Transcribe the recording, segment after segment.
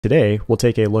Today, we'll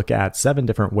take a look at 7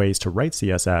 different ways to write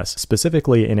CSS,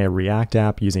 specifically in a React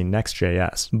app using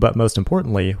Next.js. But most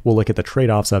importantly, we'll look at the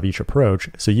trade-offs of each approach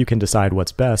so you can decide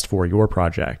what's best for your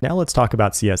project. Now let's talk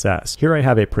about CSS. Here I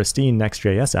have a pristine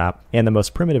Next.js app, and the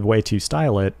most primitive way to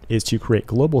style it is to create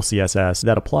global CSS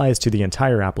that applies to the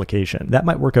entire application. That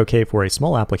might work okay for a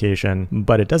small application,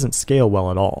 but it doesn't scale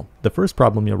well at all. The first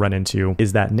problem you'll run into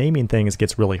is that naming things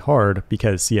gets really hard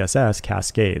because CSS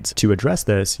cascades. To address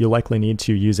this, you'll likely need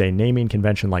to use a naming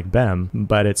convention like BEM,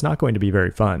 but it's not going to be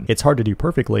very fun. It's hard to do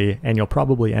perfectly, and you'll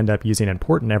probably end up using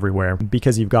important everywhere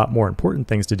because you've got more important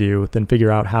things to do than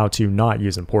figure out how to not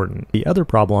use important. The other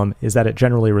problem is that it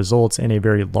generally results in a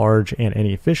very large and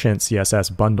inefficient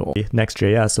CSS bundle.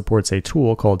 Next.js supports a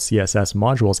tool called CSS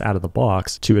modules out of the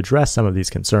box to address some of these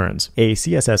concerns. A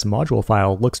CSS module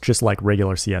file looks just like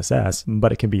regular CSS,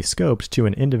 but it can be scoped to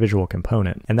an individual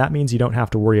component, and that means you don't have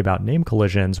to worry about name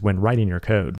collisions when writing your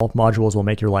code. All modules will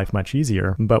make your life much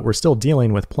easier, but we're still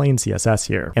dealing with plain CSS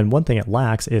here. And one thing it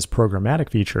lacks is programmatic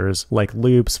features like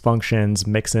loops, functions,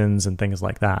 mixins, and things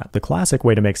like that. The classic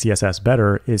way to make CSS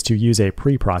better is to use a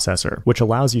preprocessor, which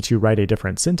allows you to write a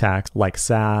different syntax like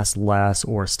sass, less,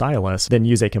 or stylus, then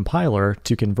use a compiler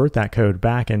to convert that code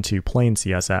back into plain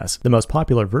CSS. The most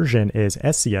popular version is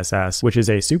SCSS, which is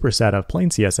a superset of plain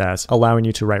CSS, allowing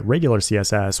you to write regular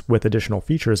CSS with additional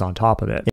features on top of it.